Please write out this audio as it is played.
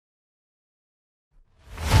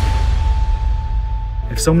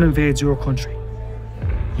If someone invades your country,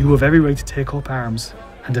 you have every right to take up arms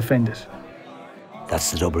and defend it.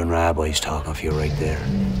 That's the Dublin rabbis talking for you right there.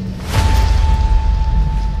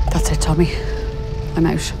 That's it, Tommy. I'm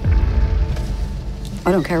out.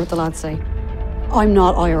 I don't care what the lads say. I'm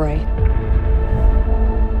not IRA.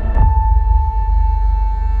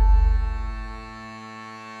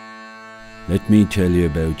 Let me tell you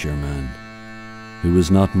about your man, who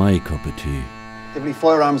was not my cup of tea. If any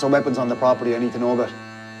firearms or weapons on the property I need to know about?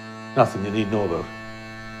 Nothing you need to know about.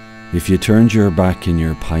 If you turned your back and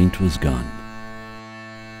your pint was gone,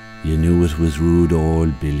 you knew it was rude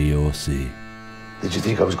old Billy O.C. Did you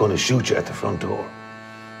think I was going to shoot you at the front door?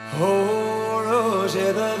 I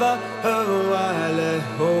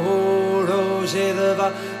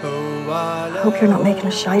hope you're not making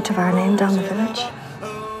a shite of our name down the village.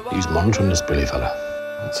 He's monitoring this Billy fella.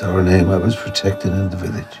 It's our name I was protecting in the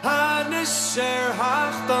village.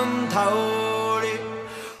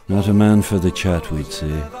 Not a man for the chat, we'd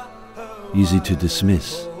say. Easy to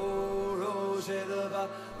dismiss.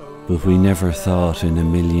 But we never thought in a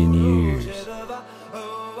million years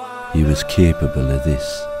he was capable of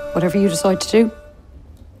this. Whatever you decide to do,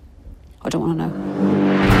 I don't want to know.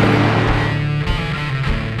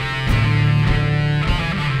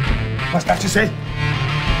 What's that you say?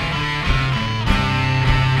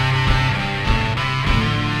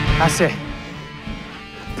 That's it.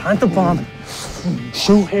 Plant the bomb,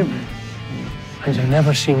 shoot him, and you'll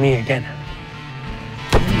never see me again.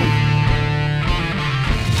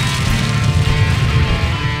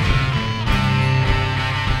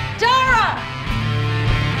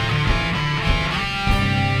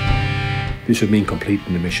 This would mean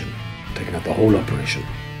completing the mission, taking out the whole operation.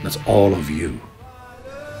 That's all of you.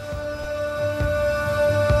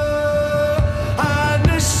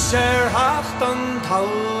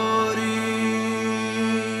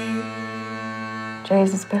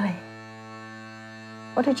 Jesus, Billy,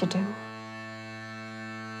 what did you do?